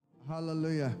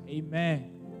Hallelujah. Amen.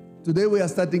 Today we are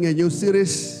starting a new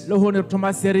series, Le hone re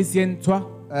thoma series e ntshwa.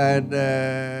 and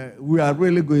we are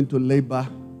really going to labor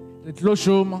Re tlo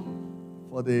shoma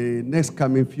for the next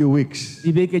coming few weeks.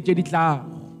 dibeke tse di tlang.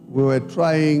 We were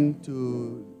trying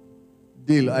to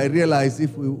deal. I realized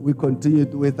if we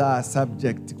continued with our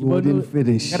subject, we wouldn't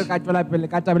finish. Ge re ka tswela pele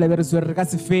ka tabela be re swere re ka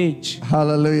se fetše.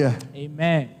 Hallelujah.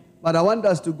 Amen. But I want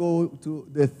us to go to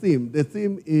the theme. The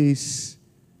theme is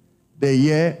the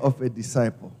year of a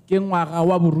disciple, Ke ngwaga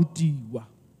wa borutiwa,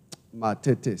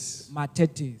 Matetes.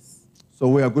 Mathetes. So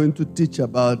we are going to teach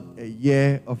about a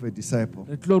year of a disciple.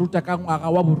 Re tlo ruta ka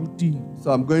ngwaga wa borutiwa. So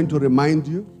I'm going to remind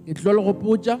you, Ke tlo le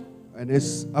gopotsa, and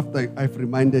after I've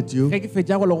reminded you, ge ke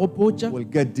fetša go le gopotsa, we'll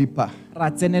get deeper.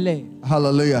 ra tsenelela.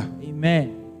 Hallelujah.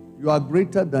 Amen. You are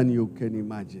greater than you can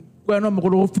imagine. Ke wena o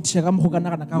mogolo go fetiša ka mokgo ka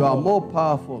nagana ka You are gona. more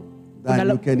powerful than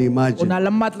you can imagine. O na le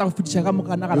maatla go fetiša ka mokgo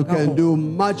ka You nagana ka can gona. do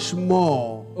much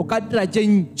more O ka dira tše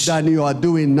ntši than you are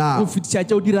doing go now. fetiša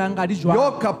tše o dirang ga di jwang.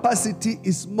 Your capacity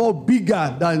is more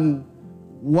bigger than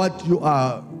what you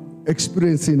are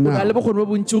experiencing O na le now. bokgoni bo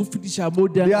bontši go fetiša mo o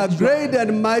dirang There ga are di jwang. great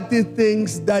and mighty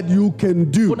things that you can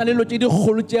Go do. na le dilo tše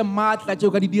dikgolo tše maatla tše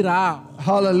o ka di dirago.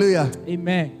 Hallelujah.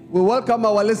 Amen. We welcome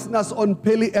our listeners on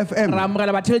Peli Ra FM.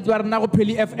 amogela batheletši ba rena go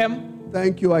Pheli FM.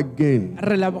 Thank you again.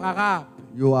 Re leboga gape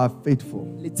You are faithful.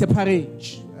 le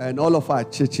tshepagetše And all of our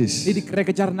le churches.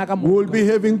 dikereke tša rena ka We will moka. be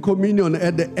having communion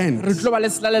at the Re end. tlo ba le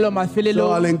selalelo So I'll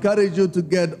mafelelong. encourage you to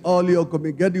get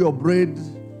get your bread,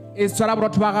 E tshwara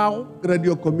borotho ba gago, get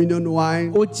your communion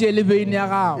wine. o tšee le beine ya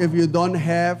gago. If you don't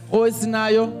have, Go se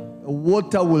nayo,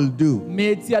 water will do.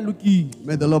 metsi a lokile.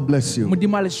 May the Lord bless you.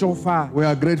 Modimo a le šofa. We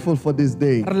are grateful for this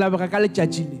day. Re leboga ka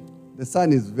letšatši le. The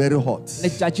sun is very hot.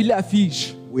 Letšatši le a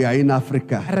fiša. We are in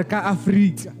Africa. Re ka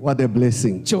Afrika. What a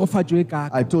blessing. Tšegofatšo e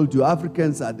kaka. I told you,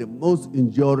 Africans are the most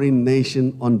enduring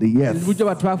nation on the Le earth. botse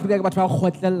batho ba Afrika ke batho ba go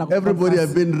kgotlelela go Everybody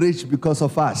has fapana. been rich because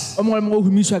of us. O mongwe le mongwe o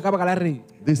humišwa ka baka la rena.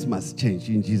 This must change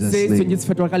in Jesus' Se name. tshwantse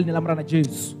se fetoga ka leina la morana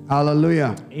Jesu.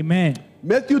 Hallelujah. Amen.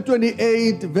 Matthew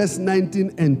 28, verse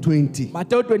 19 and 20.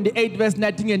 Mateo 28 verse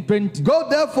 19 and 20. Go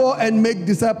therefore and make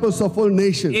disciples of all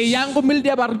nations. E yang go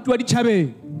mildia barutiwa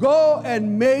ditšhabeng. Go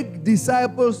and make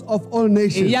disciples of all E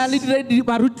nations, yang le dire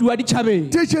barutiwa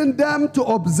ditšhabeng. teaching them to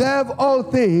observe all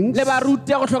things Le barute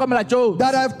go hlokomela tšeo.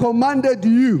 that I've commanded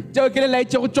you. Tšeo ke le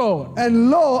laetše go tšona.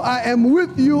 And lo, I am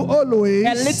with you E le always,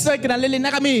 tšeo ke na le lena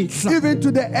ka mehla. even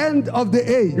to the end of the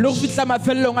age. Le go fihla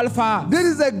mafelelong a lefatshe. This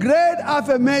is a great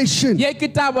affirmation. Ye ke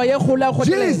taba ye kgolo ya go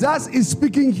tlholela. Jesus is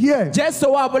speaking here. Jesu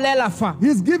wa bolela fa.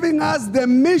 He's giving us the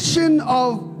mission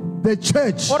of the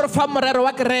church, O re fa morero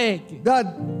wa kereke.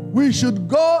 that we should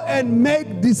go and make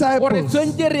Gore disciples.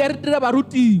 tshwantse re ye re dire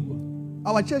barutiwa.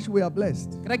 Our church, we are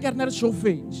blessed. Kereke ya rena re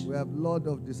šofetše. We have a lot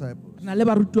of disciples. Re na le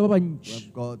barutiwa ba We bantši.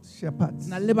 have got shepherds. Re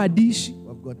na le badiši.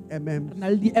 We've got Re MMs. na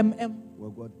le di-MM.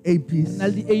 We've got Re APs. na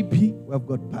le di-AP. We've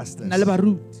got Re pastors. na le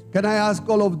baruti. Can I ask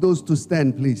all of those to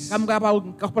stand, please? Ka moka ba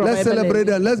nka kgopela Let's ba emelele. celebrate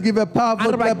and let's give a A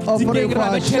powerful re ba clap offering ketekeng, for ra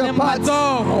our ba tšheleng shepherds,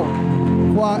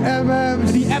 matsogo. for our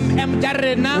MMs. Di-MM tša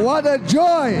rena What a le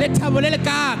joy! thabo le le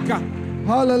kaka.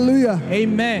 Hallelujah.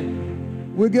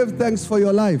 Amen. We give thanks for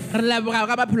your life. Re leboga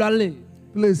ka maphelo a le.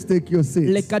 Please take your Le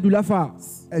seats. ka dula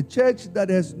fatshe. A church that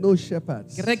has no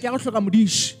shepherds, Kereke ya go hloka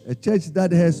modiši. a church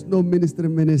that has no ministry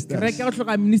ministers, Kereke ya go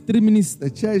hloka minister. the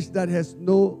church that has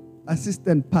no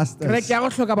assistant pastors, Kereke ya go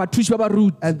hloka bathuši ba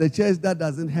baruti. and the church that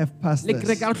doesn't have Le pastors.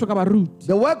 kereke ya go hloka baruti.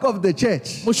 The work of the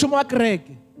church Mošomo wa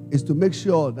kereke is to make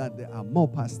sure that there are more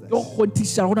pastors, ke go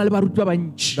kgontiša go na le baruti ba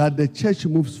bantši. that the church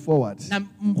moves forward. Na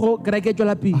mgo kereke e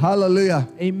tšwela pele. Hallelujah.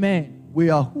 Amen. We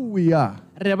are who we are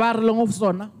Re ba re leng go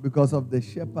sona because of the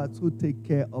shepherds who take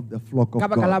care of the flock ka of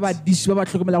baka la God. badiši ba ba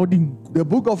tlhokomelago dinku. The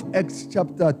book of Acts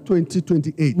chapter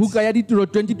 20:28. Buka ya ditiro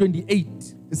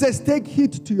 2028. It says, take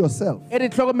heed to yourself E re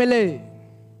tlhokomele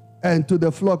and to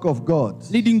the flock of God,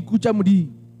 le dinku tša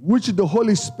modimo. which the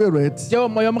Holy Spirit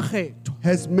Tšeo moya mokgetho.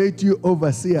 has made you A le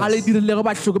overseers. dirilego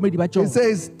batlhokomedi ba It tšona.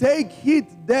 says, take heed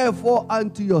therefore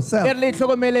unto E yourself. re le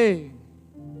tlhokomele.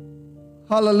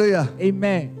 Hallelujah.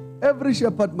 Amen. Every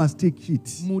shepherd must take heed.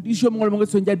 Modiši o mongwe le mongwe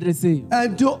tshwantse a dire seo.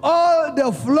 And to all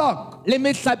the flock, Le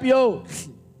mehlapi yotlhe.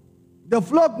 the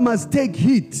flock must take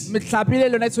heed. Mehlapi le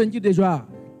lona e tshwantse dire jwang.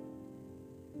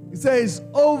 It says,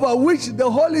 over which the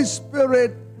Holy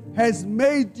Spirit has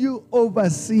made you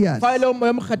overseers. Fa e le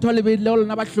moya mokgetho wa lebedi le go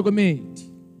lona batlhokomedi.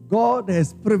 God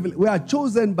has privileged. We are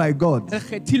chosen by God. Re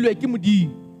kgethilwe ke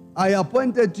modimo. I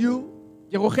appointed you,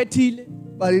 Ke go kgethile.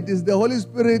 but it is the Holy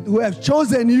Spirit who has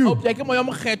chosen you. Opša ke moya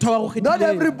mokgetho wa go Not kgethile.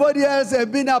 everybody else has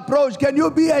been approached. Can you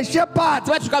be a shepherd?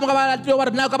 Batho ka moka ba latile ba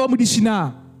re na o ka ba modiši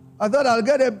na. I thought I'll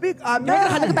get a big Ke re ga ne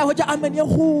ke amen. ta hwetša amen ye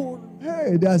kgolo.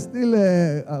 Hey, they are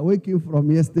still waking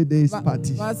from yesterday's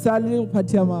party.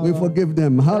 We forgive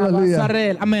them.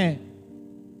 Hallelujah. Amen.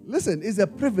 Listen, it's a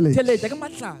privilege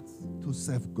to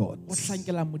serve God.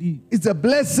 It's a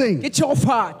blessing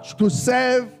to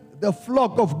serve the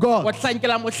flock of God. I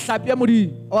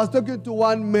was talking to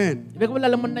one man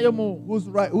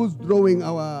who's drawing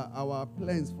our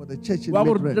plans for the church in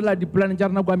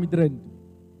Midrand.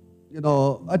 You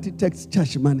know, architects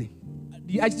charge money.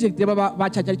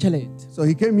 So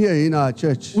he came here in our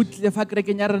church. We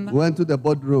went to the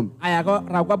boardroom.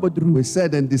 We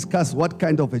said and discussed what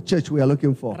kind of a church we are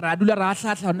looking for.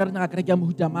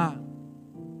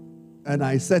 And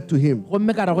I said to him,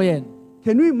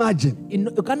 can you imagine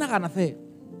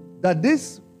that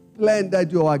this plan that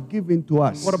you are giving to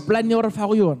us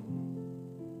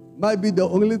might be the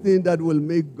only thing that will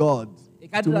make God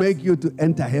to make you to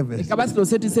enter heaven? He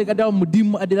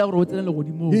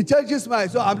charges my,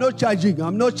 so I'm not charging.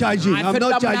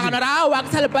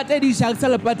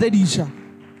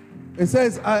 He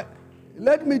says,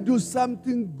 let me do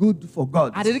something good for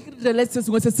God.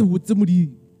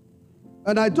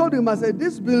 And I told him, I said,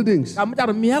 these buildings,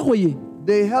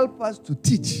 they help us to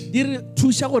teach. You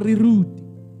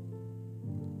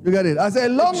get it? I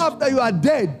said, long after you are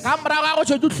dead,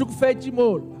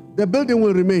 the building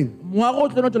will remain.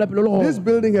 This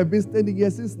building has been standing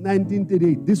here since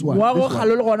 1938. This one.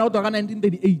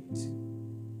 1938.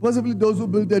 Possibly those who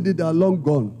built it are long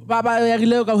gone. What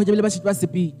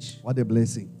a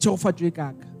blessing. So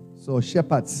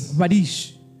shepherds,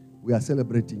 we are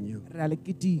celebrating you.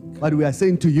 But we are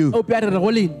saying to you,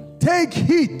 take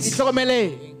heed.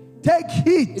 Take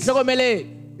heed.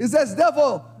 It says,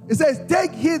 therefore,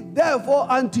 take heed therefore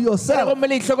unto yourself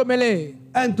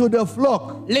and to the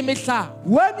flock.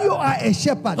 When you are a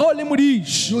shepherd,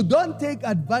 you don't take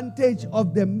advantage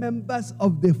of the members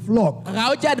of the flock.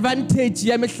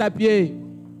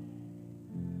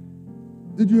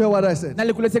 Did you hear what I said?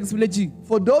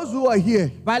 For those who are here,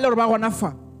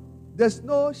 there's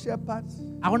no shepherds,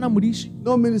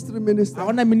 no minister,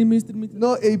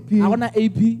 no AP,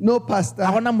 no pastor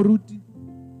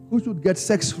who should get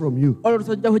sex from you.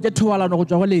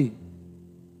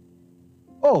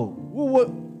 Oh,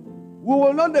 we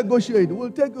will not negotiate. We'll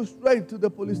take you straight to the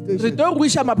police station. And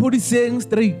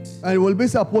we'll be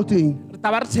supporting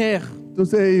to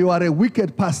say you are a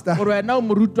wicked pastor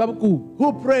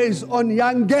who preys on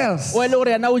young girls who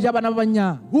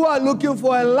are looking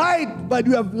for a light, but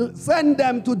you have sent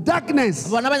them to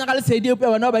darkness.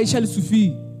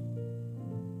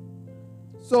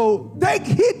 So take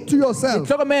heed to yourself.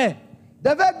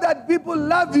 The fact that people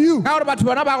love you,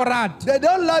 they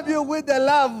don't love you with the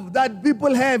love that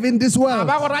people have in this world.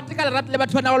 My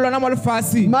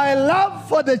love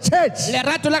for the church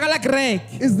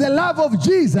is the love of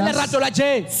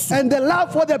Jesus and the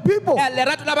love for the people.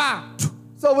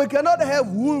 So we cannot have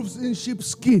wolves in sheep's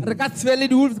skin.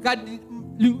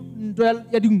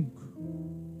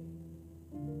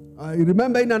 I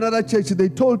remember in another church they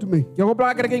told me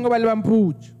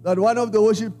that one of the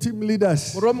worship team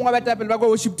leaders was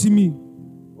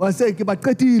saying,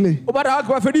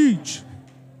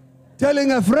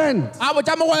 telling a friend,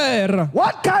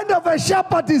 what kind of a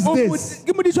shepherd is this?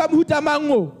 Who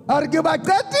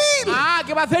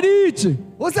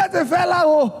said the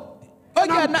fellow? He's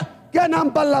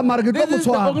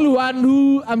the only one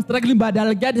who I'm struggling, but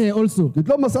I'll get her also.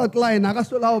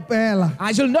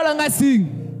 I shall no longer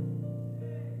sing.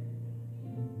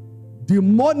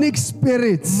 Demonic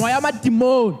spirits,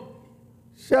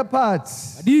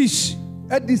 shepherds,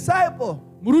 a disciple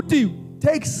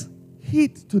takes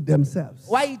heed to themselves.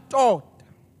 Why taught?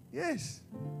 Yes.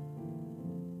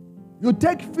 You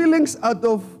take feelings out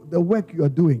of the work you are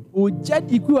doing.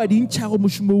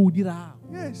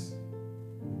 Yes.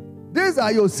 These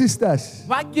are your sisters.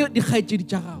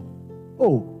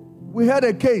 Oh, we had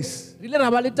a case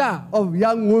of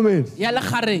young women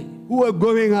who were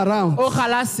going around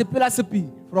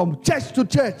from church to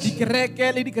church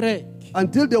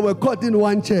until they were caught in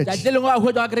one church.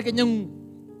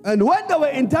 And when they were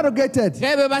interrogated,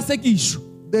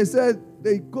 they said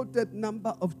they quoted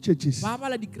number of churches. But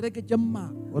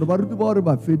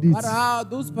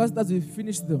those pastors, we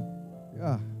finished them.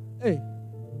 Yeah. Hey.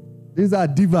 These are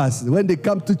divas when they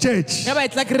come to church.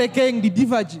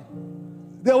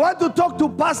 They want to talk to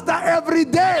pastor every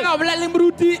day.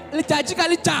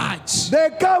 They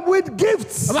come with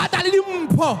gifts.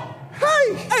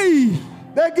 Hey.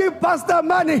 They give pastor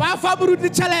money.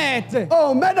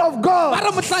 Oh, men of God, you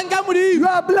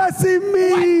are blessing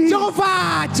me. Tell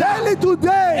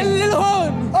today.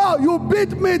 Oh, you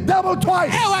beat me double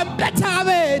twice.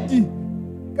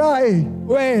 Guy,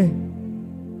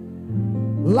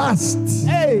 last.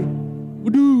 Hey,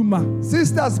 uduma.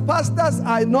 Sisters, pastors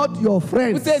are not your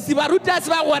friends.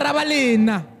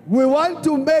 We want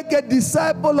to make a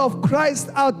disciple of Christ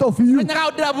out of you.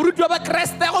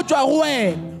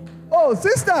 Oh,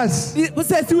 sisters,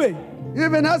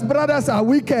 even as brothers are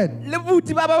wicked,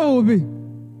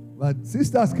 but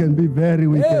sisters can be very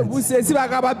wicked.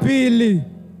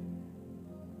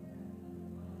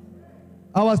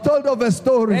 I was told of a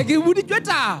story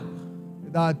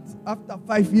that after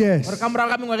 5 years,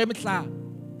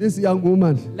 this young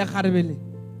woman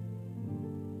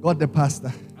got the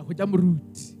pastor.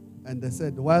 And they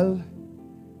said, well,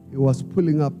 he was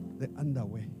pulling up the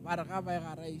underwear.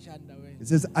 He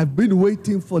says, I've been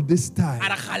waiting for this time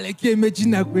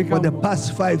for the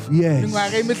past 5 years.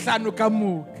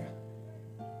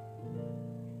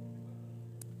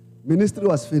 Ministry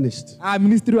was finished.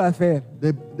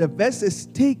 The verse says,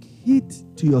 take heed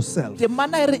to yourself. Yes.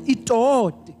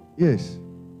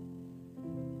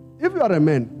 If you are a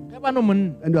man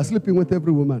and you are sleeping with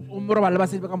every woman,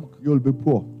 you'll be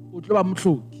poor.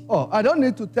 Oh, I don't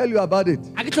need to tell you about it.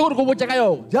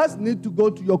 Just need to go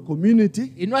to your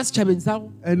community and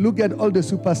look at all the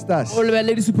superstars.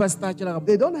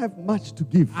 They don't have much to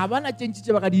give.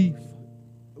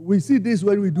 We see this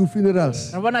when we do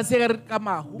funerals. There are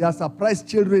surprise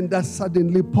children that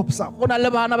suddenly pops up. He's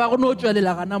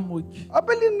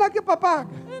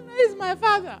my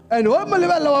father. And Why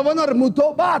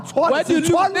do you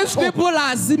think these people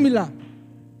are similar?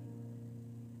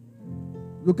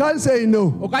 You can't say no.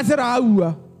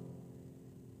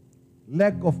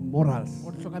 Lack of morals.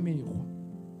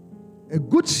 A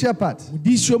good shepherd,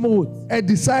 a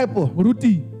disciple,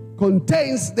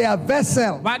 contains their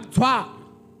vessel.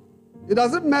 It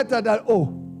doesn't matter that,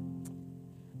 oh,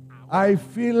 I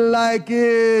feel like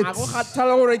it.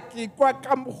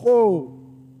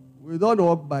 We don't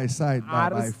walk by sight, but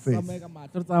by faith.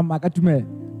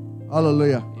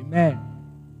 Hallelujah. Amen.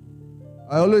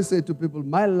 I always say to people,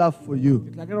 my love for you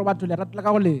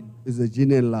is a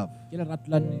genuine love.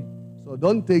 So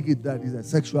don't take it that it's a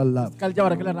sexual love.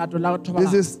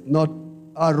 This is not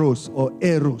eros or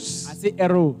eros. I say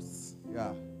eros.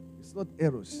 Yeah. It's not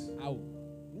eros. Ow.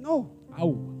 No.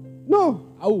 Ow. No.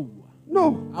 Ow.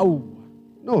 No. Ow.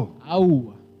 No.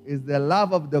 Ow. It's the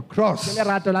love of the cross. I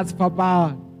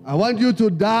want you to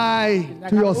die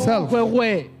to yourself.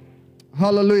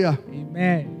 Hallelujah.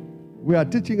 Amen. We are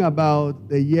teaching about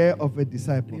the year of a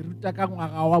disciple.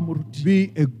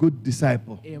 Be a good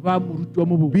disciple.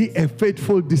 Be a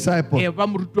faithful disciple.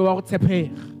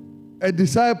 A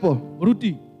disciple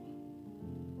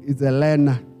is a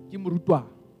learner.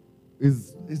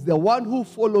 Is the one who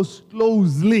follows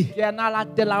closely.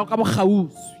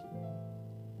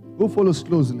 Who follows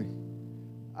closely.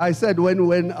 I said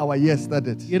when our year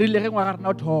started,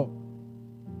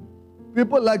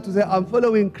 people like to say, I'm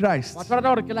following Christ.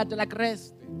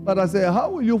 But I say,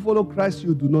 how will you follow Christ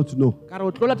you do not know?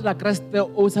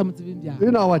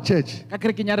 In our church,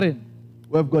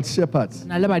 we've got shepherds.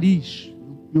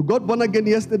 You got born again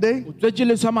yesterday, you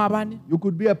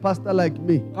could be a pastor like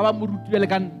me.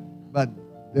 But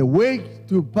the way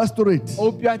to pastorate,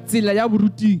 oh, you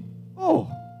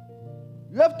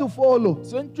have to follow.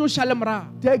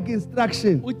 Take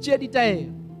instruction.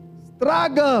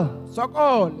 Struggle.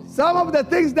 Some of the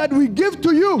things that we give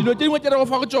to you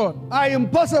are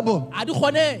impossible.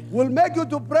 Will make you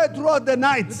to pray throughout the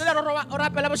night.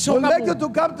 Will make you to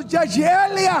come to church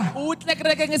earlier.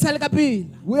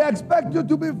 We expect you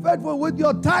to be faithful with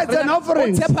your tithes and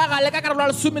offerings.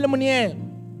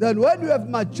 Then when you have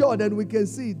matured and we can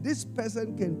see this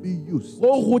person can be used. We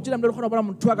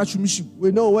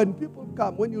know when people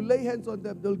come, when you lay hands on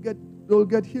them, they'll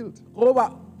get healed.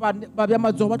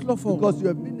 Because you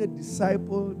have been a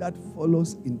disciple that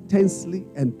follows intensely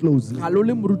and closely.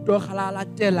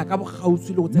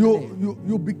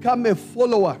 You become a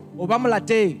follower.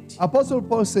 Apostle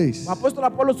Paul says,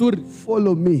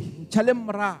 follow me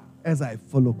as I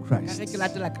follow Christ.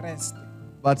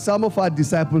 But some of our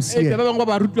disciples here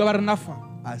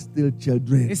are still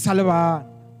children. You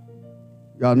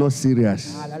are not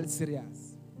serious.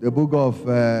 The book of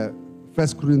 1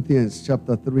 Corinthians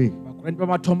chapter 3. It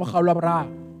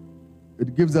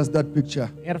gives us that picture.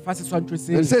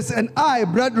 It says, and I,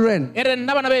 brethren,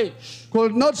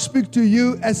 could not speak to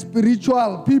you as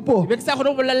spiritual people.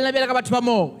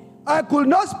 I could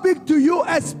not speak to you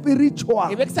as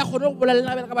spiritual.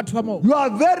 You are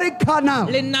very carnal.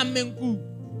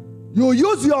 You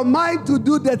use your mind to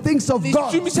do the things of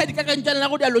God. It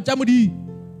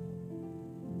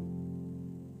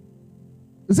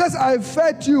says, I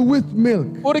fed you with milk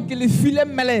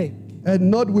and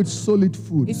not with solid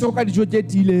food.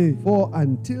 For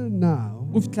until now,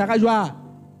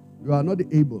 you are not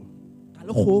able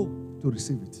to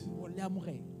receive it.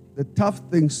 The tough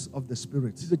things of the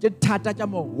Spirit.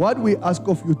 What we ask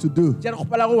of you to do.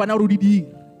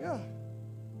 Yeah.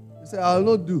 You say, I'll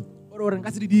not do.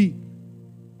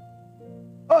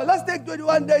 Oh, let's take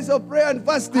 21 days of prayer and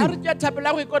fasting. When I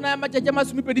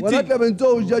come and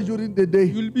told you during the day.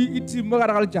 You'll be eating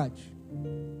more judge.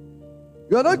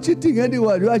 You are not cheating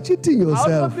anyone. You are cheating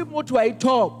yourself.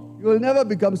 You will never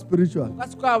become spiritual.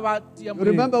 You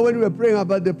remember when we were praying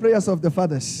about the prayers of the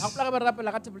fathers?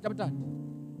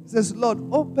 He says, Lord,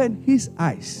 open his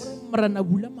eyes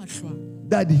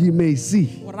that he may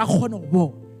see.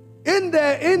 In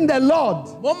the Lord,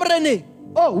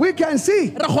 oh, we can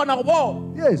see.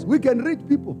 Yes, we can read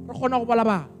people.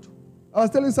 I was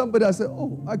telling somebody, I said,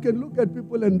 oh, I can look at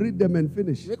people and read them and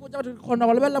finish. But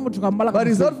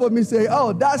it's not for me to say,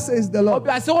 oh, that says the Lord.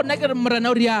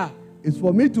 It's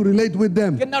for me to relate with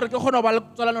them. May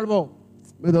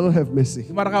the Lord have mercy.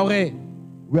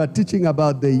 We are teaching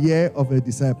about the year of a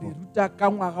disciple.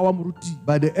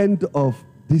 By the end of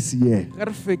this year,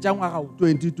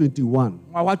 2021,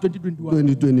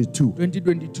 2022,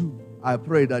 I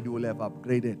pray that you will have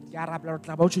upgraded.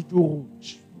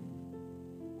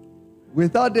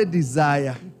 Without a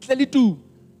desire, you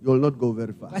will not go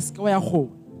very far.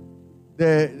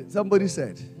 Somebody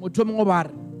said,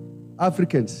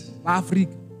 Africans,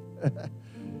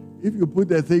 if you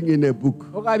put a thing in a book,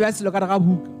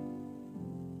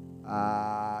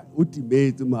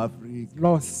 ultimate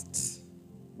lost.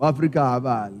 Africa,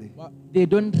 They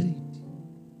don't read.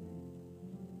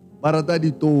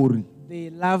 They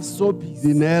love soapies.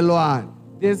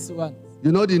 This one.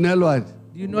 You know the Nelwan?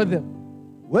 Do you know them?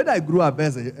 When I grew up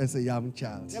as a young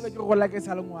child,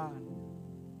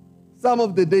 some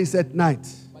of the days at night,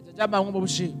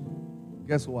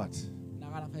 guess what?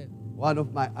 One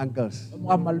of my uncles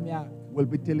will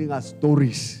be telling us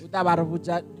stories.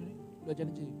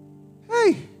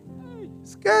 Hey,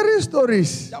 scary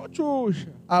stories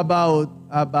about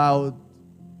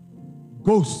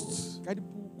ghosts.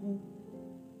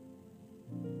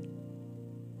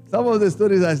 Some of the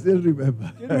stories I still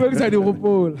remember. It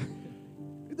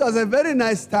was a very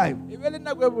nice time. He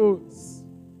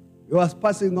was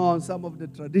passing on some of the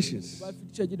traditions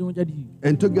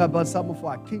and talking about some of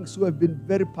our kings who have been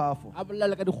very powerful.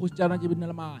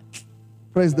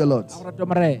 Praise the Lord.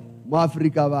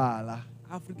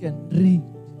 African read.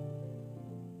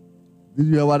 Did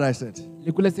you hear what I said?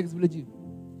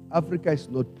 Africa is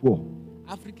not poor.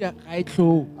 Africa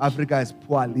is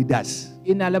poor leaders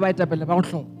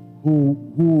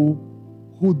who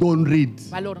don't read.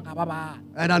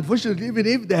 And unfortunately, even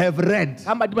if they have read,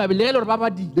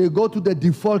 they go to the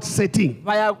default setting.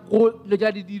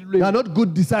 They are not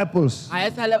good disciples.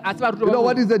 You know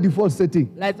what is the default setting?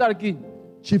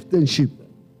 Chieftainship.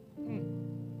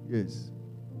 Yes.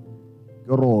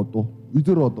 Roto.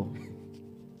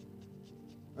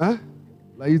 Huh?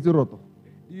 Like roto.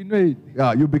 You know it.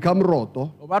 Yeah, you become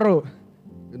roto.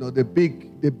 You know, the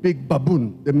big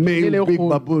baboon, the main big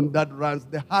baboon that runs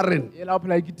the harem.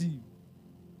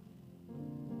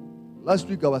 Last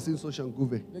week I was in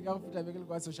Soshanguve.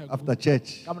 After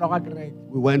church,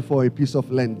 we went for a piece of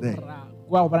land there.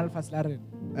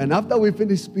 And after we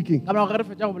finished speaking, I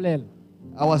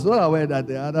was not aware that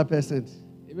the other person,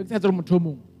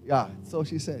 yeah, so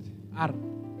she said,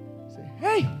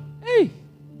 hey, these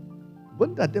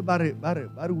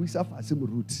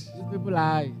people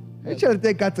lie. This man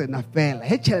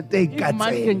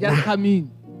can just come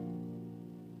in.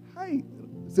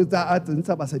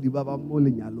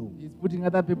 He's putting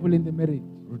other people in the marriage.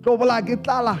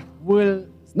 Well,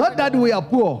 not that we are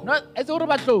poor.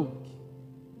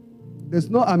 There's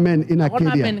no amen in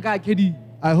Acadia.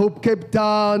 I hope Cape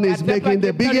Town is making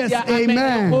the biggest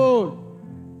amen.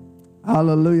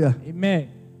 Hallelujah. Amen.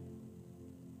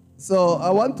 So I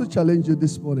want to challenge you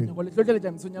this morning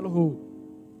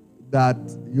that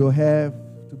you have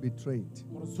to be trained.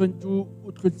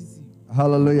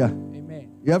 Hallelujah.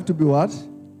 Amen. You have to be what?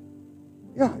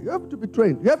 Yeah, you have to be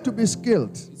trained. You have to be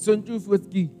skilled.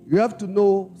 You have to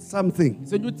know something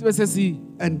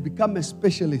and become a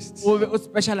specialist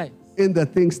in the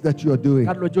things that you are doing.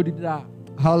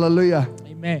 Hallelujah.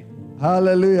 Amen.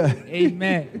 Hallelujah.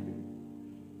 Amen.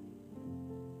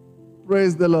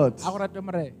 Praise the Lord.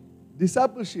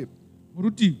 Discipleship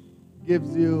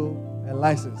gives you a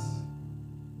license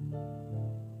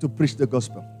to preach the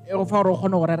gospel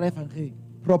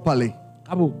properly.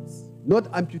 Not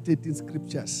amputating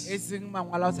scriptures,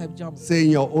 saying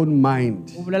your own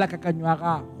mind,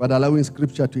 but allowing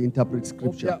scripture to interpret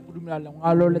scripture.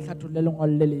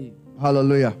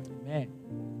 Hallelujah. Amen.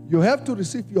 You have to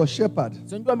receive your shepherd,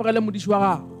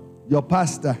 your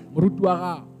pastor.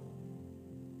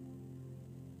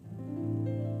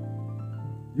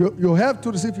 You have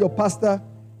to receive your pastor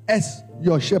as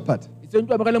your shepherd,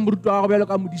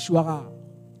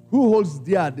 who holds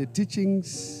dear the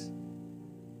teachings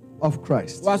of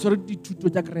Christ. 1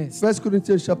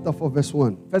 Corinthians chapter 4 verse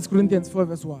 1. 1 Corinthians 4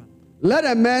 verse 1. Let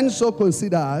a man so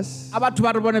consider us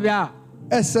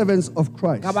as servants of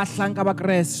Christ,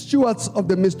 stewards of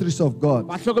the mysteries of God.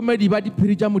 Do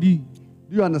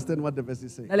you understand what the verse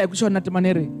is saying? A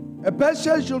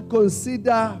person should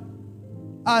consider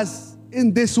us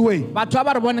in this way.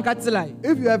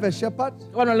 If you have a shepherd,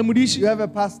 you have a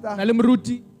pastor,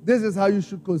 this is how you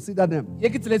should consider them: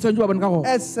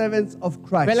 as servants of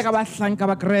Christ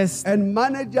and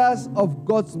managers of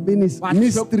God's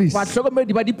mysteries. Let's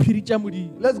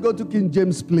go to King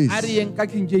James, please.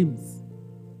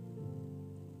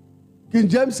 King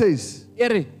James says,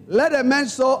 let a man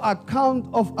so account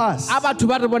of us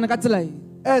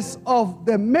as of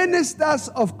the ministers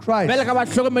of Christ.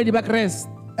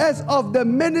 As of the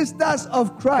ministers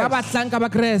of Christ.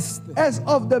 As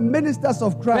of the ministers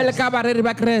of Christ.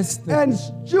 And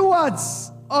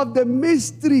stewards of the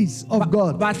mysteries of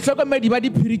God.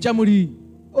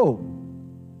 Oh,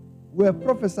 we have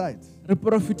prophesied.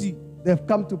 They've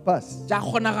come to pass.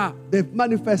 They've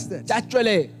manifested.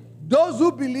 Those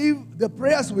who believe the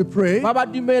prayers we pray,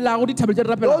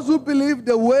 those who believe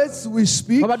the words we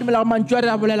speak,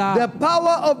 the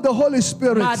power of the Holy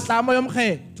Spirit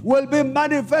will be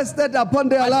manifested upon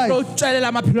their life. They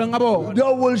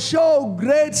will show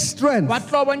great strength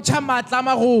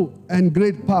and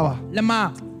great power.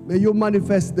 May you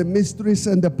manifest the mysteries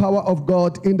and the power of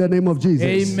God in the name of Jesus.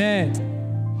 Amen.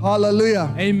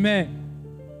 Hallelujah. Amen.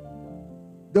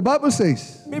 The Bible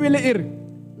says,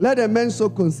 let a man so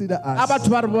consider us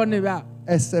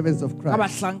as servants of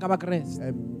Christ and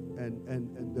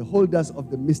the holders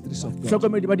of the mysteries of God.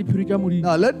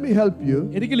 Now let me help you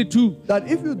that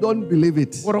if you don't believe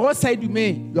it,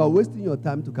 you are wasting your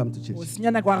time to come to church.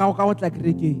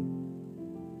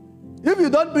 If you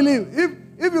don't believe,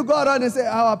 if you go around and say,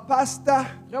 our pastor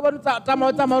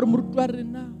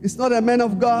is not a man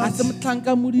of God,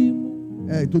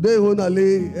 today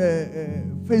only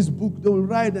Facebook, they will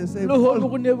write and say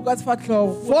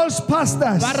false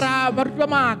pastors.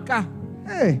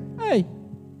 Hey,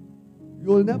 you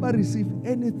will never receive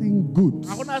anything good.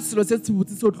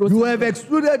 You have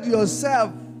excluded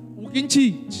yourself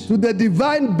to the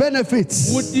divine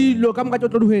benefits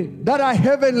that are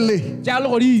heavenly.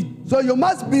 So you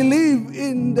must believe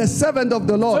in the servant of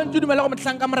the Lord.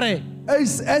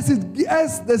 As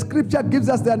the scripture gives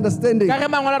us the understanding,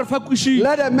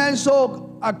 let a man show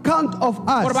account of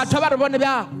us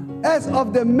as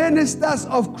of the ministers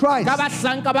of Christ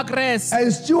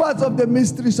and stewards of the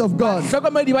mysteries of God.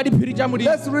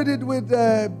 Let's read it with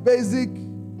the basic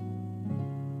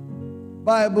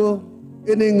Bible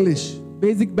in English.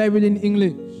 Basic Bible in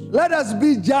English. Let us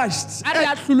be judged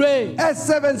as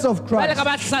servants of Christ.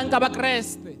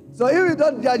 So if you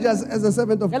don't judge us as a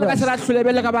servant of Christ,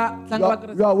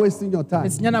 you are wasting your time.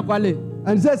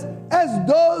 And it says, as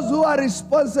those who are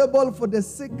responsible for the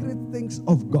secret things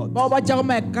of God.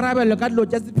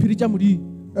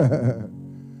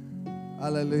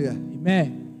 Hallelujah.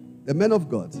 Amen. The man of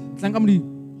God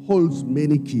holds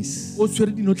many keys to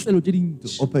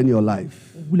open your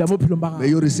life. May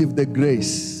you receive the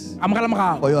grace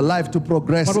for your life to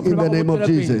progress in the name of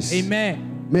Jesus. Amen.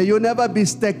 May you never be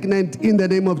stagnant in the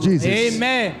name of Jesus.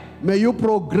 Amen. May you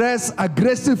progress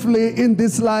aggressively in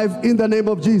this life in the name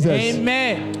of Jesus.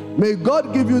 Amen. May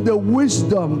God give you the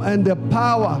wisdom and the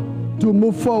power to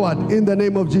move forward in the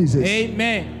name of Jesus.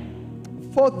 Amen.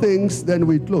 4 things, then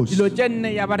we close.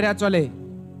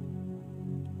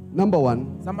 Number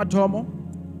 1,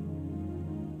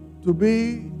 to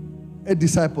be a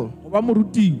disciple.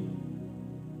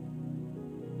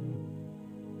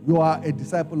 You are a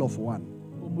disciple of one.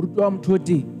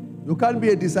 You can't be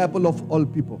a disciple of all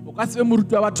people.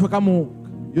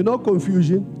 You know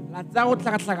confusion?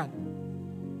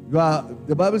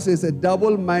 The Bible says a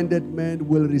double-minded man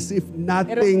will receive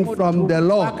nothing from the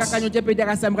Lord.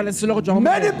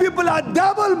 Many people are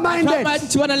double-minded.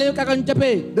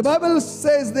 The Bible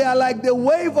says they are like the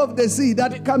wave of the sea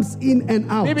that comes in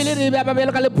and out. Many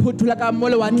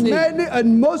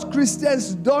and most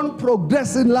Christians don't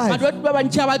progress in life because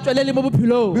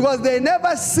they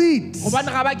never seek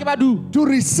to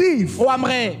receive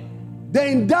the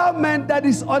endowment that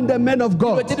is on the man of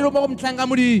God,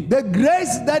 the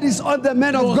grace that is on the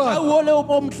man of God.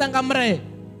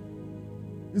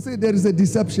 You see, there is a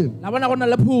deception.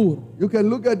 You can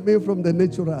look at me from the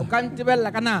natural.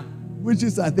 which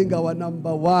is, I think, our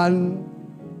number one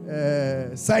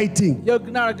sighting. Yeah,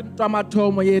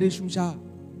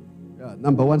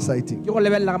 Number one sighting.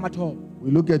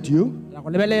 We look at you,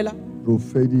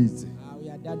 Profedize. we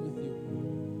are done with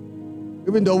you.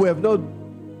 Even though we have not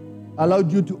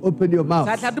allowed you to open your mouth,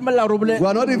 we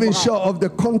are not even sure of the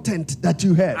content that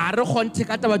you have.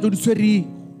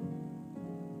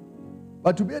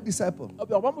 But to be a disciple,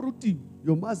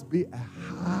 you must be a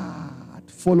hard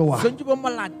follower.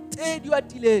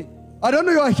 I don't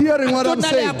know you are hearing what I'm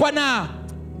saying.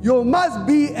 You must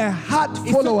be a hard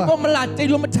follower.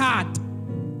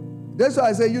 That's why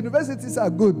I say universities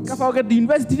are good. But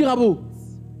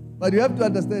you have to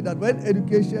understand that when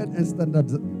education and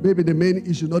standards, maybe the main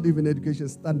issue, not even education,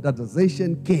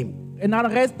 standardization came,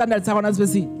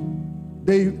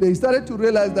 they started to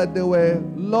realize that there were a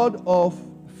lot of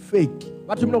fake.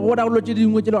 You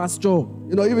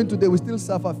know, even today we still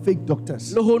suffer fake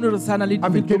doctors. I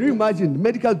mean, can you imagine?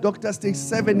 Medical doctors take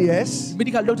 7 years,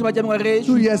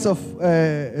 2 years of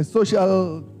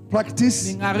social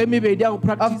practice.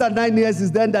 After 9 years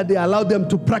is then that they allow them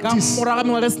to practice.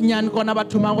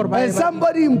 And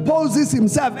somebody imposes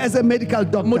himself as a medical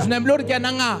doctor.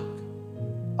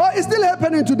 Oh, it's still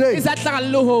happening today.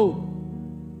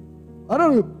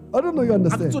 I don't know you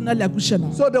understand.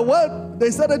 So the world, they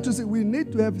started to say, we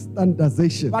need to have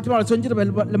standardization.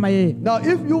 Now,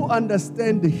 if you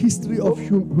understand the history of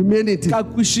humanity,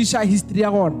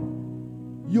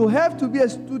 you have to be a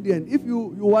student. If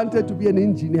you wanted to be an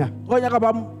engineer,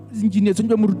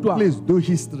 please do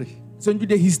history.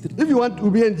 If you want to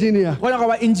be an engineer,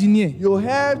 you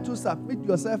have to submit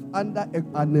yourself under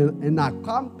an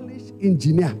accomplished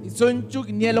engineer.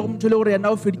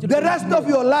 The rest of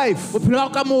your life,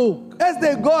 as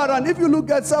they go around, if you look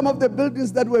at some of the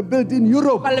buildings that were built in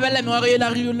Europe,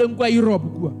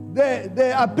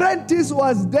 the apprentice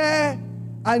was there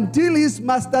until his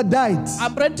master died.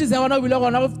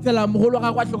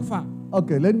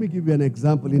 Okay, let me give you an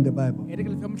example in the Bible.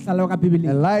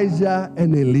 Elijah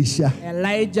and Elisha.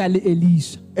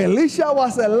 Elisha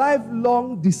was a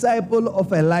lifelong disciple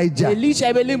of Elijah. You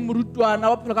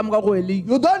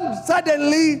don't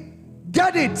suddenly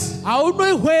get it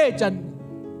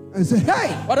and say,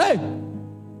 hey,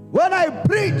 when I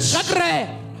preach,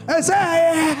 and say,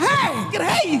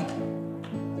 hey,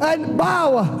 and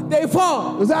bow, they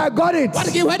fall. You say, I got it.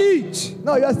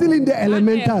 No, you are still in the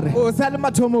elementary.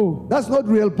 That's not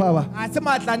real power.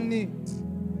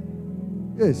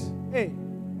 Yes.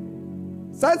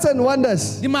 Signs and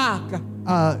wonders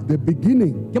are the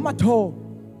beginning.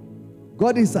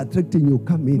 God is attracting you.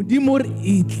 Come in.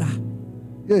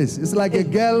 Yes, it's like a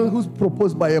girl who's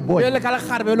proposed by a boy. Hey,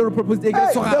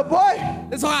 the boy.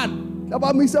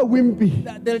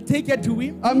 They'll take her to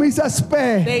him.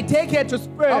 Spare. They take her to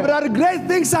Spare. Great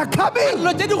things are coming.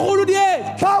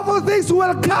 Powerful things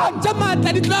will come. So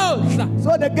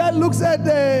the girl looks at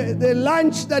the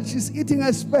lunch that she's eating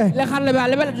at Spare.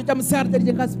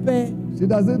 She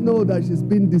doesn't know that she's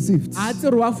been deceived.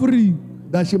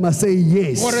 That she must say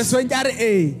yes.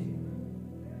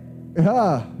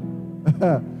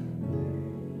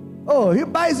 Oh, he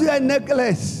buys you a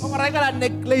necklace.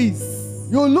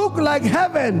 You look like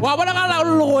heaven. He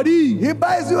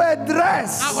buys you a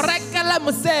dress.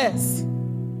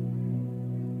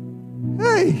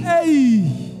 Hey.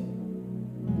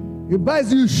 He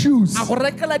buys you shoes.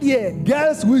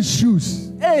 Girls with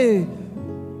shoes. Then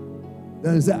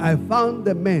he said, I found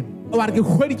the man.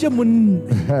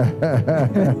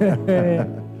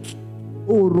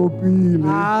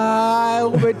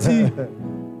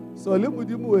 So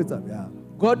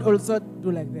God also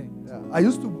do like that. Yeah. I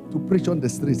used to preach on the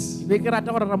streets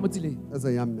as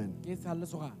a young man.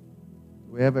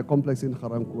 We have a complex in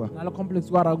Harankua.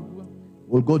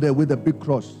 We'll go there with a big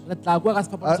cross. Not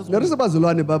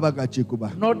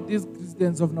these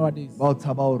Christians of nowadays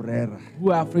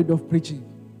who are afraid of preaching.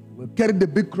 We'll carry the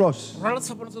big cross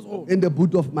in the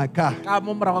boot of my car.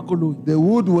 The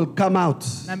wood will come out.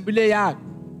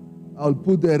 I'll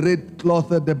put the red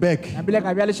cloth at the back. And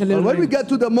when we get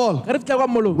to the mall,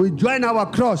 we join our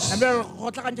cross.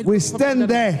 We stand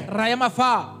there.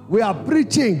 We are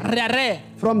preaching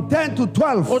from 10 to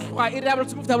 12.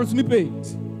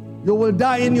 You will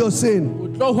die in your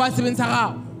sin. You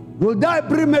will die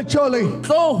prematurely.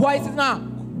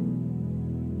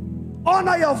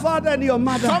 Honor your father and your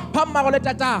mother.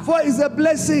 For it's a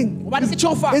blessing.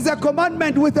 It's a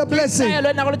commandment with a blessing.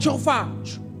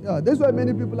 Yeah, that's why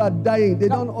many people are dying. They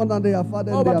don't honor their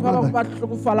father and their mother.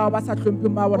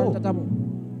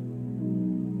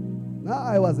 Now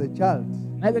I was a child.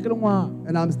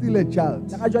 and I'm still a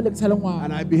child,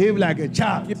 and I behave like a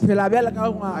child,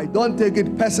 I don't take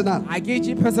it personal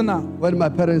when my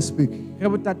parents speak. No.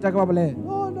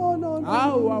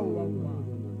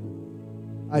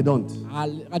 I don't.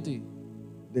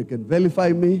 They can vilify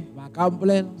me,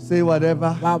 say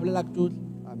whatever.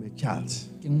 I'm a child.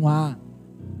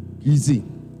 Easy.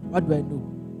 What do I do?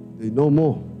 They know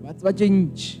more. What's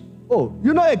change? Oh,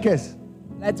 you know a case?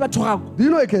 Do you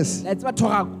know a case?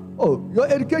 Oh, your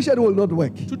education will not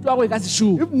work. If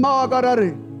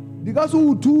Mawakarare, because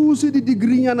who two see the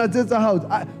degree and at the house,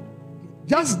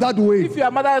 just that way. If your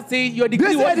mother say your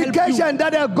degree this education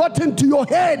that have gotten to your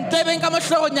head,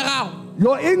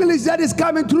 your English that is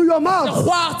coming through your mouth,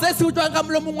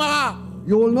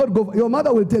 you will not go. Your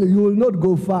mother will tell you will not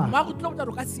go far.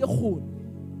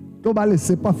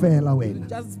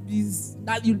 Just be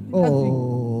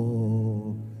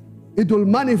oh, it will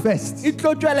manifest. It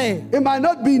might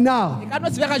not be now.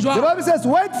 The Bible says,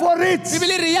 wait for it.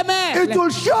 It will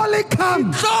surely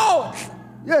come.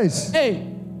 Yes. Hey.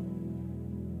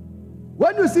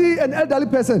 When you see an elderly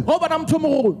person,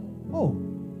 oh,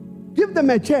 give them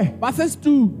a chair.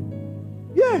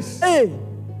 Yes. Hey.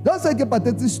 Don't say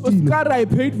pathetic steal. I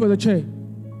paid for the chair.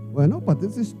 Well, no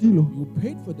pathetic steal. You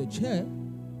paid for the chair.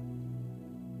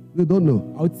 You don't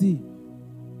know. I would see.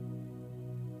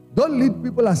 Don't lead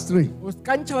people astray.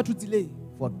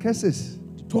 For curses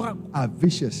are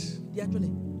vicious.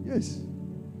 Yes.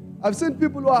 I've seen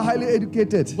people who are highly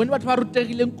educated. The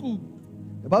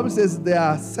Bible says there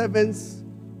are servants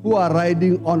who are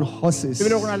riding on horses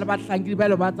and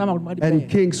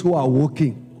kings who are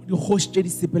walking. You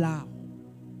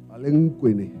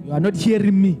are not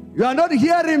hearing me. You are not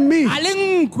hearing me.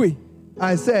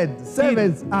 I said,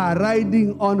 servants are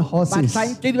riding on horses.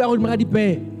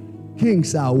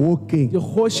 Kings are walking.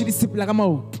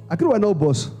 I can't know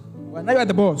boss. When you are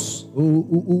the boss,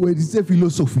 you did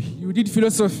philosophy. You did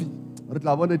philosophy.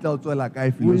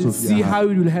 We'll see how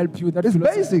it will help you. That it's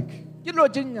philosophy. Basic.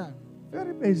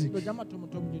 Very basic.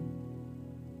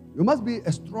 You must be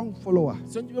a strong follower.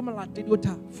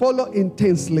 Follow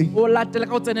intensely.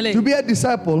 To be a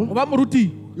disciple,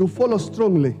 you follow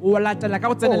strongly. Oh,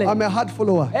 I'm a hard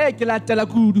follower.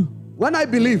 When I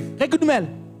believe,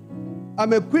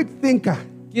 I'm a quick thinker.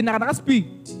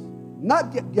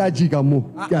 Not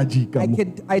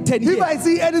I turn. If I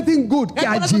see anything good,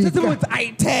 I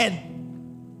turn.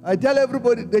 I tell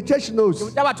everybody, the church knows.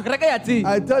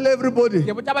 I tell everybody,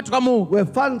 we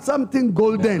found something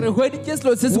golden. We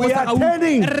are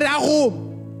turning.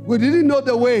 We didn't know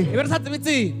the way.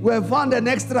 We have found an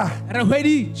extra.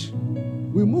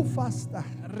 We move faster.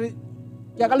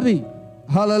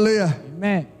 Hallelujah.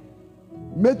 Amen.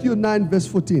 Matthew 9 verse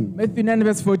 14. Matthew 9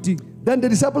 verse 14. Then the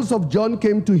disciples of John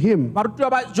came to him.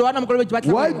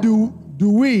 Why do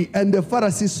we and the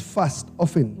Pharisees fast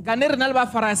often, but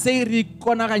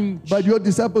your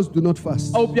disciples do not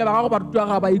fast?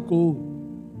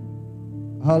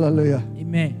 Hallelujah.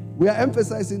 Amen. We are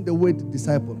emphasizing the word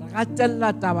disciple.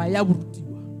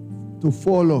 To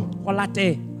follow.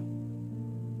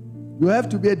 You have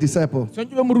to be a disciple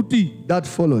that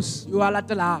follows,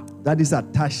 that is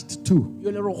attached to,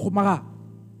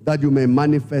 that you may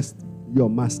manifest your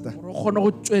master. That's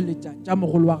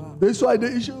why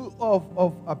the issue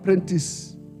of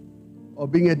apprentice or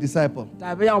being a disciple,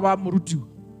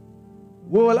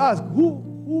 we will ask,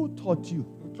 who taught you?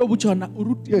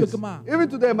 Yes. Even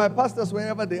today, my pastors,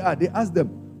 wherever they are, they ask them,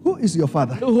 who is your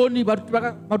father? Who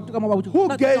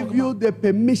gave you the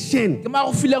permission?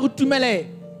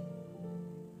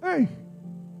 Hey,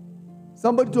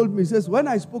 somebody told me, he says, when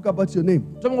I spoke about your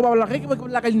name,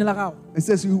 he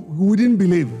says, you wouldn't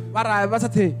believe.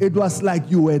 It was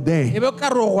like you were there.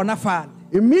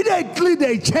 Immediately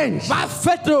they changed.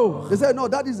 They said, no,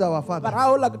 that is our father.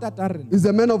 He's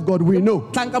the man of God we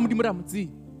know.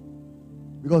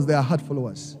 Because they are hard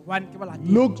followers.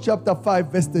 Luke chapter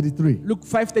 5 verse 33. Luke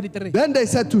 5:33. Then they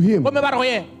said to him,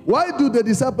 why do the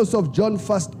disciples of John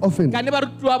fast often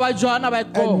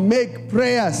and make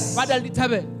prayers,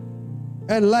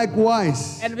 and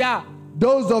likewise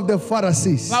those of the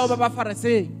Pharisees,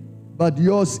 but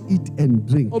yours eat and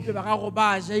drink?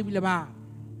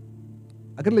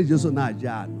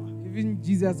 Even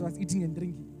Jesus was eating and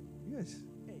drinking. Yes.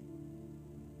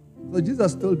 So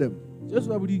Jesus told them,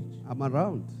 I'm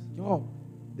around.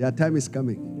 Their time is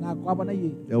coming.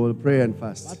 They will pray and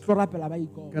fast.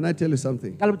 Can I tell you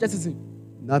something?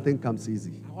 Nothing comes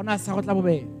easy.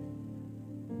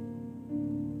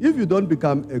 If you don't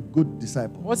become a good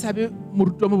disciple,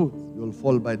 you'll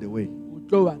fall by the way.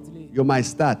 You might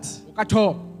start,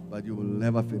 but you will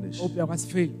never finish.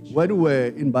 When we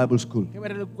were in Bible school,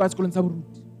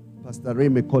 Pastor Ray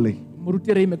McCauley,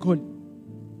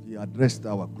 he addressed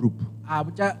our group. I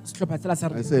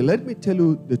said, let me tell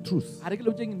you the truth.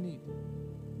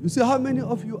 You see how many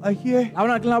of you are here?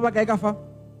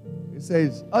 He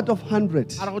says, out of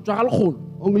 100,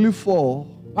 only 4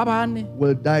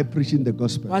 will die preaching the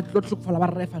gospel at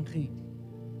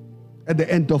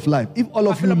the end of life. If all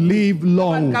of you live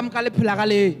long,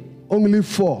 only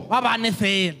 4.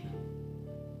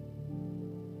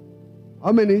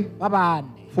 How many?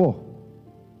 4.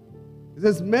 He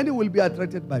says many will be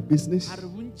attracted by business,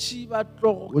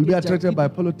 will be attracted by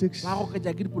politics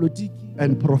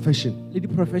and profession.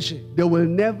 They will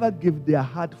never give their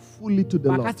heart fully to the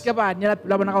Lord.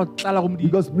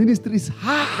 Because ministry is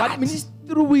hard.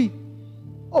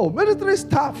 Oh, ministry is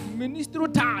tough.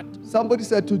 Somebody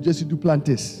said to Jesse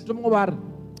Duplantis.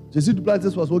 Jesse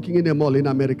Duplantis was working in a mall in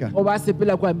America.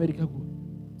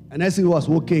 And as he was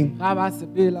working,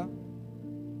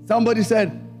 somebody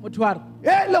said,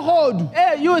 hey, Lord.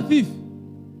 Hey, you a thief.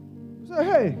 He said,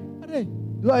 hey,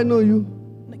 do I know you?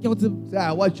 Say,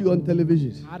 I watch you on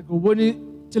television.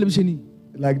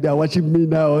 Like they are watching me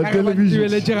now on television.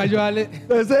 They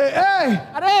say,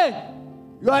 hey,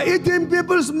 you are eating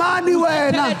people's money.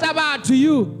 To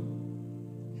you.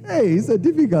 Hey, it's a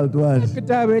difficult one.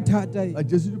 But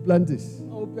Jesse Duplantis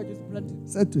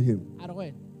said to him,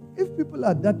 if people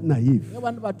are that naive,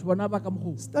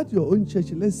 start your own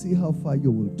church. Let's see how far you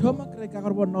will go.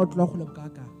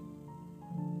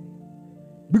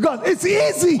 Because it's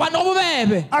easy.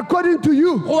 According to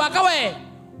you.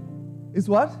 It's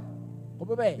what?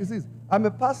 He says, I'm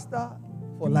a pastor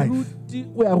for life.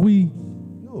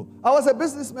 No. I was a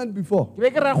businessman before.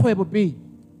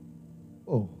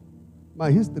 Oh,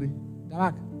 my history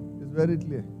is very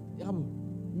clear.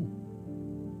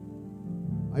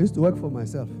 I used to work for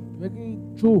myself.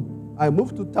 I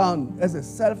moved to town as a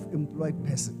self-employed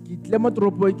person.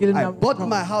 I bought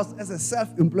my house as a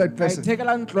self-employed person.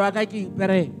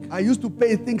 I used to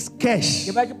pay things cash.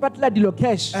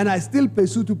 And I still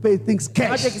pursue to pay things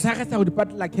cash.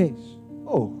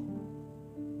 Oh.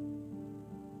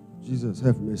 Jesus,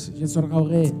 have mercy.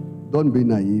 Don't be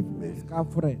naive, man.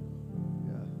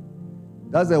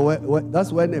 Yeah.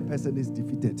 That's when a person is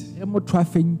defeated. But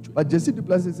Jesse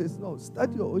Duplantis says, no,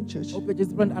 start your own church.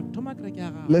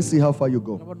 Let's see how far you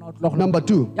go. Number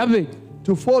 2,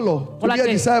 to follow, to be a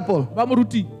disciple,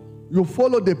 you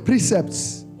follow the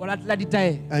precepts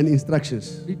and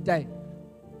instructions.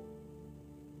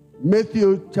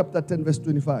 Matthew chapter 10, verse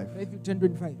 25.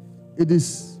 It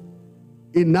is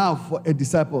enough for a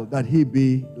disciple that he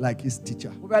be like his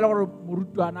teacher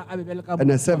and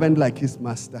a servant like his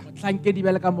master.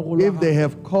 If they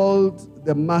have called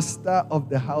the master of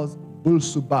the house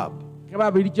Beelzebub,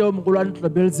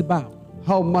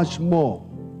 how much more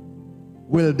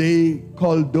will they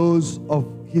call those of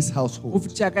his household?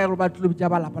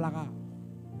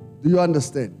 Do you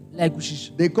understand?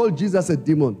 They called Jesus a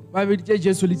demon. So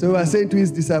he was saying to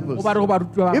his disciples,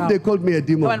 if they called me a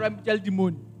demon,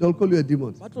 they'll call you a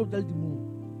demon.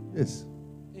 Yes.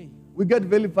 We get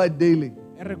verified daily.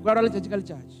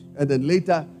 And then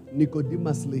later,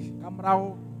 Nicodemously,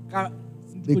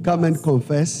 they come and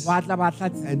confess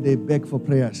and they beg for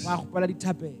prayers.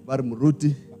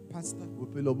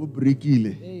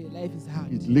 Life is hard.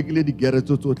 I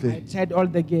tried all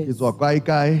the gates.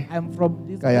 I'm from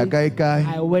this place.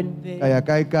 I went there.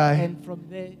 And from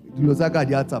there,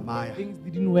 things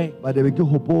didn't work.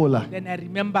 Then I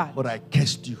remembered. But I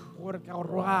cursed you.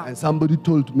 And somebody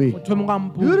told me, do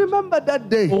you remember that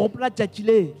day? He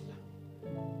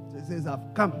says,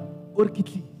 I've come.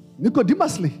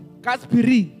 Nicodemously.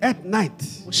 At night.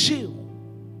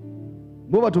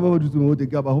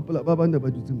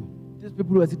 These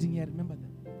people who are sitting here, remember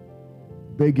them.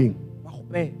 Begging.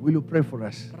 Will you pray for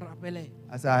us?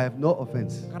 I said, I have no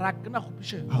offense.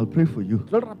 I'll pray for you.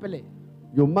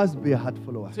 You must be a heart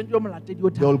follower. They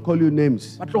will call you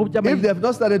names. If they have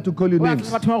not started to call you names,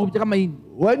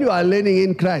 when you are learning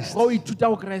in Christ, they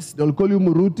will call you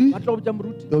Muruti,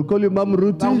 they will call you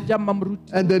Mamruti,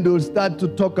 and then they will start to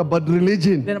talk about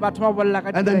religion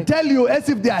and then tell you as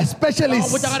if they are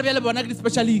specialists.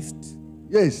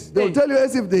 Yes, they will tell you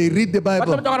as if they read the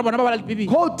Bible.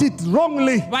 Quote it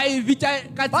wrongly.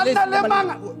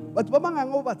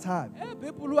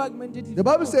 The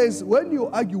Bible says when you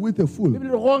argue with a fool,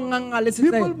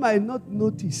 people might not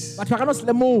notice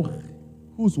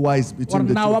who's wise between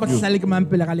the two of you.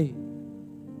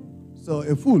 So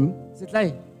a fool,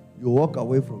 you walk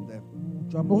away from them.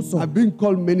 I've been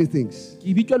called many things.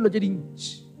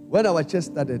 When our church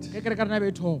started, we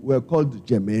were called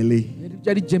Gemeli.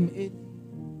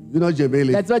 You know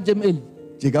Gemeli? That's what Gemeli.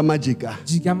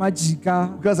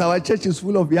 Because our church is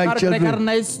full of young children.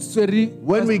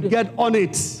 When we get on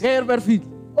it,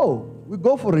 oh, we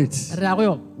go for it.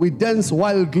 We dance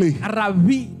wildly.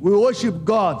 We worship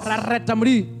God.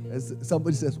 As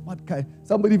somebody says, what kind?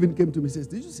 Somebody even came to me and says,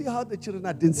 did you see how the children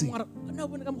are dancing? They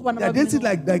are dancing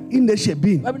like in the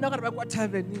shebeen.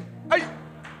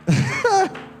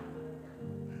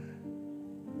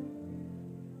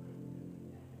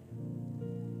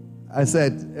 I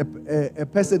said, a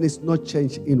person is not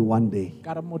changed in one day.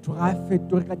 I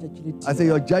say,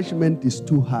 your judgment is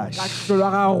too harsh.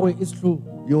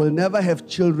 You will never have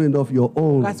children of your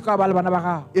own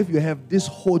if you have this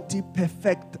haughty,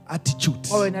 perfect attitude.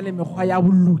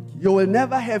 You will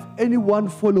never have anyone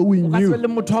following you.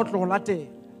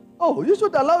 Oh, you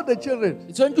should allow the children.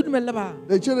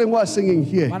 The children who are singing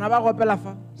here.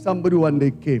 Somebody one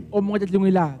day came,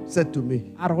 said to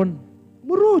me,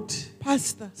 Murut,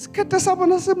 Pastor, skirt is on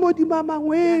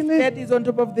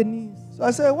top of the knees. So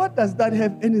I said, what does that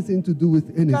have anything to do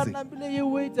with anything? I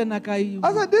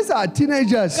said, these are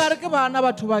teenagers.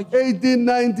 18,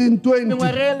 19, 20.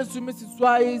 I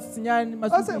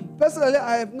said, personally,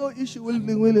 I have no issue with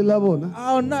Lingwili.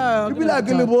 Oh no. You be like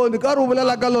I'm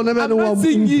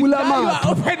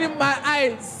opening my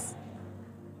eyes.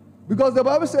 Because the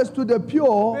Bible says to the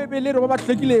pure,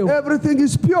 everything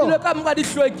is pure.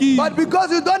 But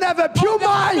because you don't have a pure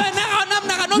mind,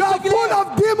 you are full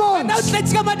of demons. You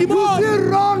see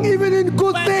wrong even in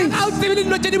good things.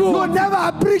 You never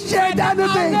appreciate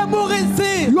anything.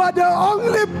 You are the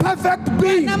only perfect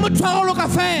being.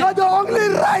 You are the only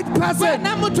right person.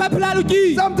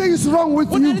 Something is wrong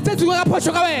with you.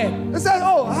 They said,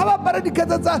 oh, how about the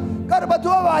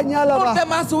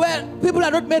people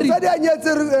are not married.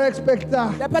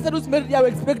 The person who's married, they are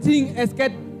expecting a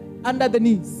skirt under the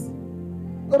knees.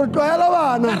 But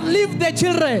leave the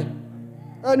children.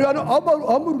 And you are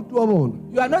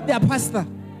not their pastor.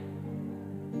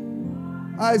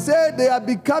 I said they are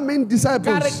becoming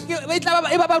disciples.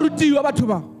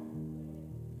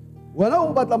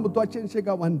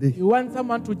 One day. You want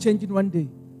someone to change in one day.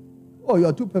 Oh, you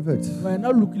are too perfect. We are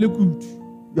now looking good.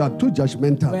 You are too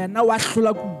judgmental. We are now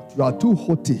you are too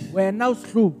haughty. We are now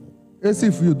slow. As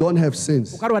if you don't have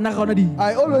sins.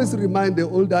 I always remind the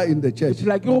older in the church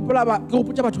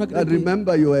that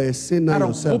remember you are a sinner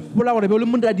yourself.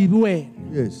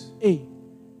 Yes. You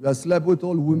have slept with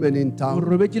all women in town. You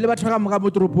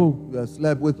have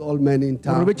slept with all men in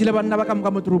town.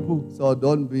 So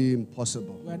don't be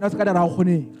impossible. I'm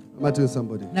going to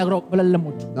somebody.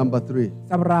 Number 3.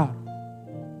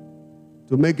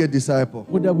 To make a disciple.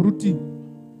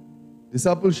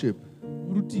 Discipleship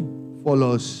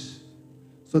follows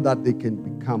so that they can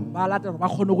become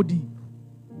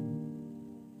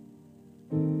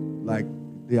like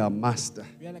their master,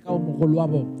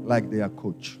 like their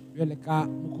coach.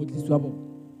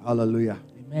 Hallelujah.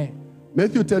 Amen.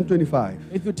 Matthew 10:25.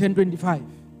 Matthew 10:25.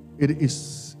 It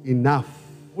is enough.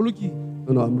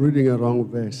 No, I'm reading a wrong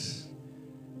verse.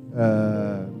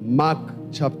 Mark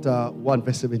chapter 1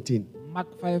 verse 17. Mark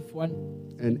 5, 1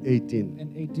 and 18.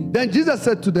 And 18. Then Jesus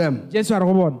said to them,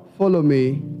 follow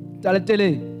me,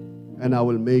 and I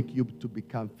will make you to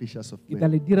become fishers of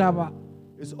men.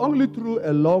 It's only through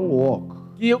a long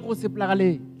walk. This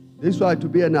is why to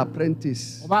be an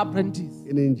apprentice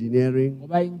in engineering,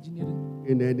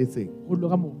 in anything,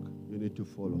 you need to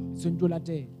follow.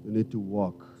 You need to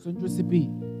walk. Do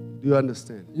you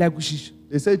understand?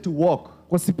 They say to walk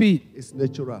is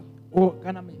natural.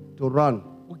 To run,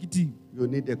 you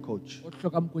need a coach.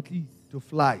 To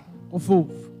fly,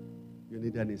 you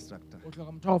need an instructor.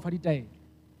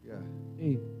 Yeah.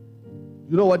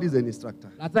 You know what is an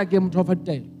instructor?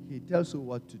 He tells you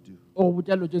what to do.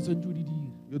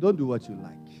 You don't do what you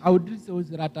like.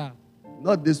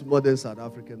 Not this modern South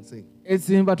African thing. I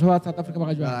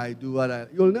do what I...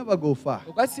 You'll never go far.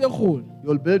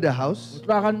 You'll build a house.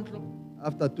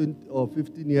 After 20 or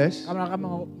 15 years,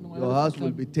 your house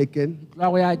will be taken.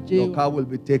 Your car will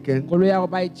be taken.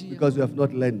 Because you have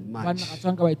not learned much.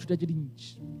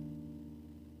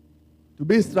 To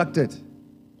be instructed.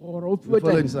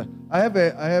 I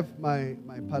have my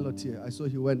pilot here. I saw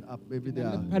he went up. Maybe they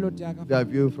are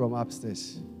viewing from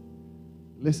upstairs.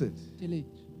 Listen.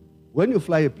 When you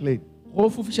fly a plane, you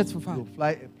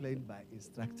fly a plane by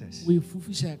instructors.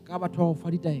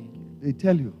 They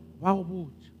tell you.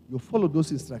 You follow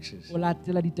those instructions. If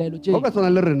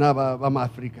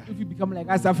you become like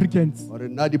us Africans, or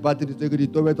I'm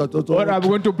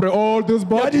going to press all those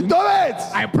buttons.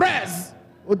 I press.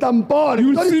 You see me, I'm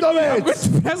going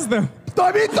to press them.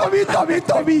 Tommy.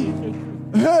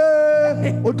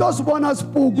 Hey, o tlo se bona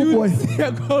spook boy. See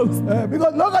a ghost.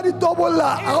 Because look at the double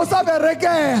la.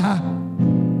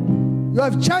 You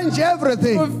have changed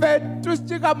everything.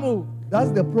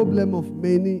 That's the problem of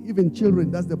many, even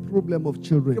children. That's the problem of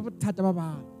children.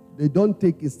 They don't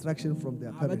take instruction from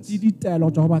their parents. Parents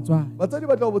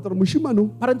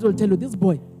will tell you, this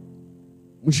boy,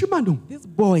 this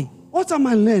boy, what's a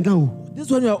man now? this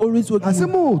one you are always working with.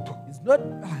 It's not.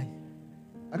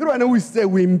 I know we say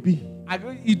wimpy.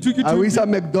 He took you I wish to a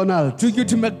McDonald's. took you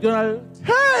to McDonald's.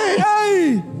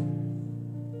 Hey!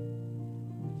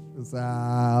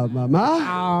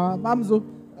 Mama? Mamzo.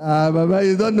 Mama,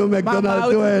 you don't know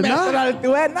McDonald's.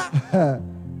 McDonald's.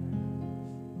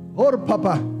 Or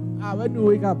Papa? When you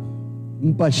wake up.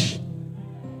 Mpash.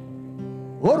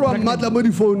 Or one mother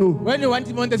money phone. When you want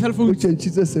him on the cell phone. Change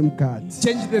the SIM card.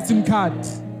 Change the SIM card.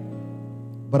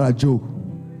 Brajo.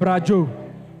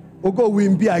 Ogo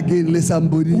wimpi again, let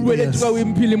somebody. Yes. Yeah,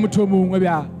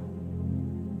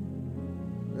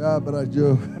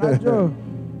 Brajo.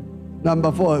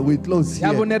 Number 4, we close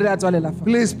here.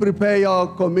 Please prepare your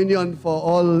communion for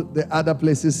all the other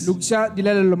places.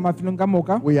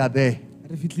 We are there.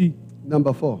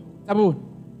 Number 4.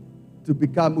 To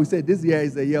become, we say this year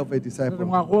is the year of a disciple.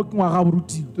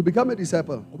 To become a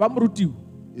disciple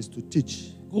is to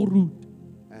teach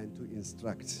and to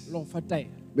instruct.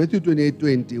 Matthew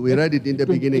 28:20, we read it in the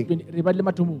beginning.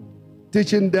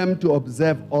 Teaching them to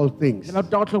observe all things.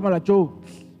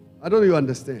 I don't know you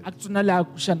understand.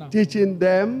 Teaching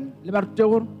them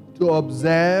to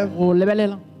observe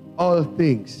all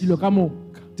things.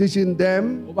 Teaching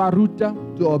them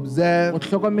to observe.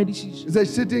 He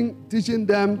says, teaching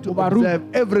them to observe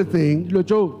everything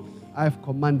I've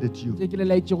commanded you.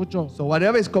 So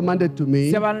whatever is commanded to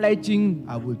me,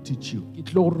 I will teach you.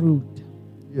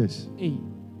 Yes.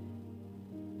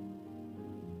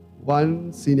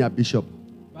 One senior bishop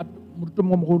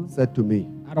said to me,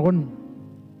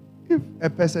 if a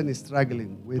person is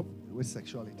struggling with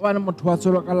sexuality,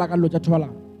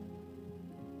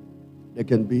 they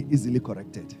can be easily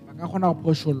corrected.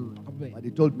 But he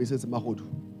told me, he says, Mahodu.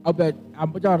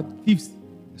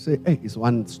 Say, hey, it's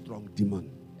one strong demon.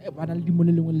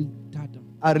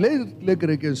 I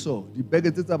really so the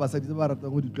beggars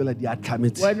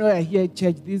when we are here at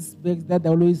church, these begs that are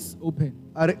always open.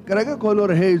 When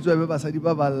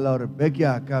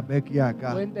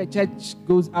the church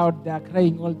goes out, they are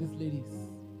crying, all these ladies.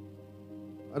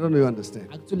 I don't know you understand.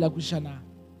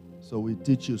 So we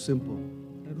teach you simple.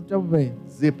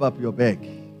 Zip up your bag.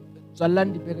 Yeah,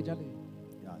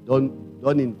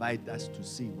 don't invite us to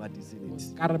see what is in it.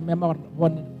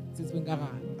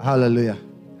 Hallelujah.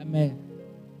 Amen.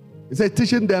 He said,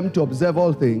 teaching them to observe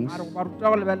all things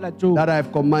that I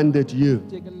have commanded you.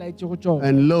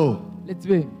 And lo,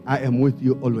 I am with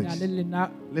you always.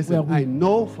 Listen, I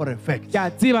know for a fact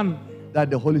that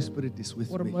the Holy Spirit is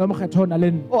with me.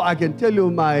 Oh, I can tell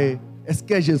you my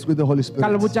excursions with the Holy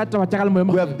Spirit.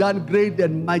 We have done great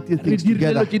and mighty things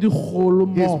together. He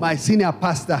is my senior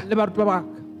pastor.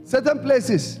 Certain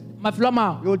places,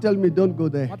 you will tell me, don't go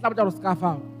there. I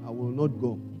will not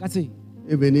go.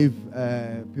 Even if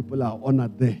people are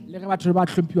honored there.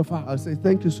 I'll say,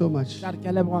 thank you so much.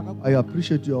 I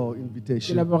appreciate your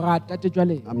invitation.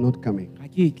 I'm not coming.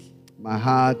 My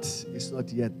heart is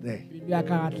not yet there.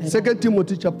 2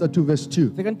 Timothy chapter 2 verse 2.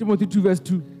 2 Timothy 2 verse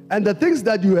 2. And the things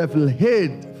that you have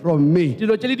heard from me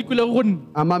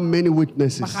among many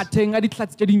witnesses,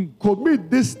 commit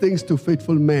these things to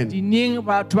faithful men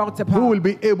who will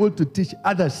be able to teach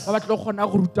others.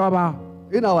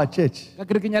 In our church,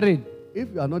 if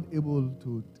you are not able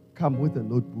to come with a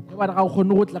notebook,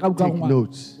 take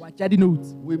notes.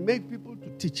 We make people to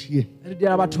teach here.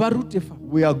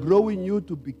 We are growing you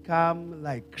to become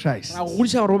like Christ.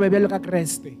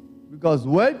 Because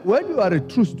when you are a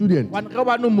true student,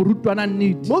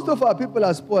 most of our people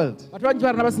are spoiled. They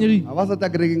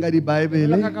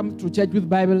come to church with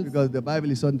Bibles because the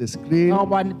Bible is on the screen.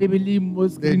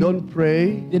 They don't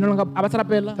pray. The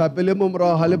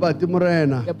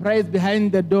prayer is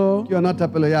behind the door.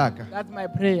 That's my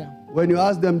prayer. When you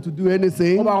ask them to do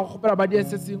anything,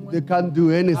 they can't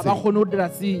do anything.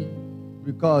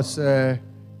 Because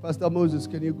Pastor Moses,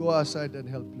 can you go outside and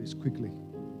help, please, quickly?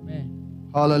 Amen.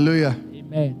 Hallelujah.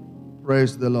 Amen.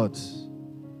 Praise the Lord.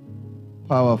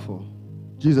 Powerful.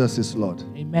 Jesus is Lord.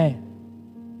 Amen.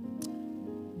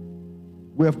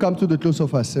 We have come to the close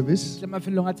of our service.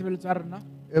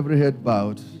 Every head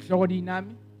bowed.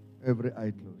 Every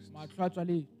eye closed.